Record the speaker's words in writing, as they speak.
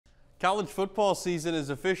College football season is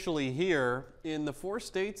officially here. In the 4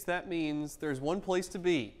 states, that means there's one place to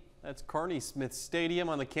be. That's Carney Smith Stadium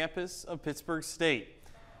on the campus of Pittsburgh State.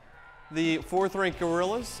 The 4th-ranked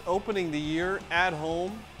Gorillas opening the year at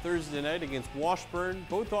home Thursday night against Washburn.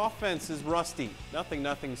 Both offenses rusty.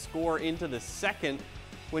 0-0 score into the second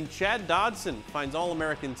when Chad Dodson finds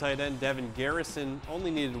All-American tight end Devin Garrison. Only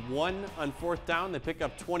needed 1 on 4th down. They pick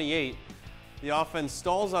up 28. The offense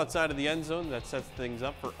stalls outside of the end zone. That sets things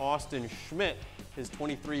up for Austin Schmidt, his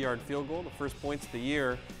 23-yard field goal, the first points of the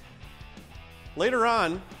year. Later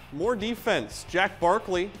on, more defense. Jack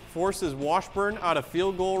Barkley forces Washburn out of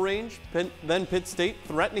field goal range. Then Pitt State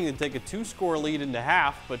threatening to take a 2-score lead into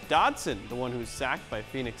half, but Dodson, the one who's sacked by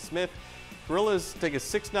Phoenix Smith. Gorillas take a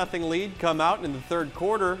 6-0 lead, come out in the 3rd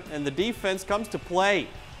quarter, and the defense comes to play.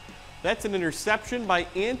 That's an interception by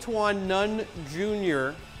Antoine Nunn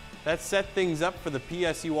Jr. That set things up for the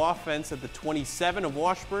PSU offense at the 27 of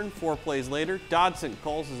Washburn. 4 plays later, Dodson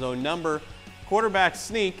calls his own number. Quarterback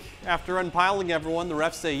sneak. After unpiling everyone, the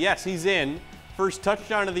refs say, yes, he's in. First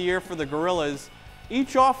touchdown of the year for the Gorillas.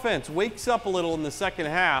 Each offense wakes up a little in the second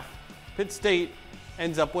half. Pitt State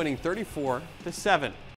ends up winning 34-7.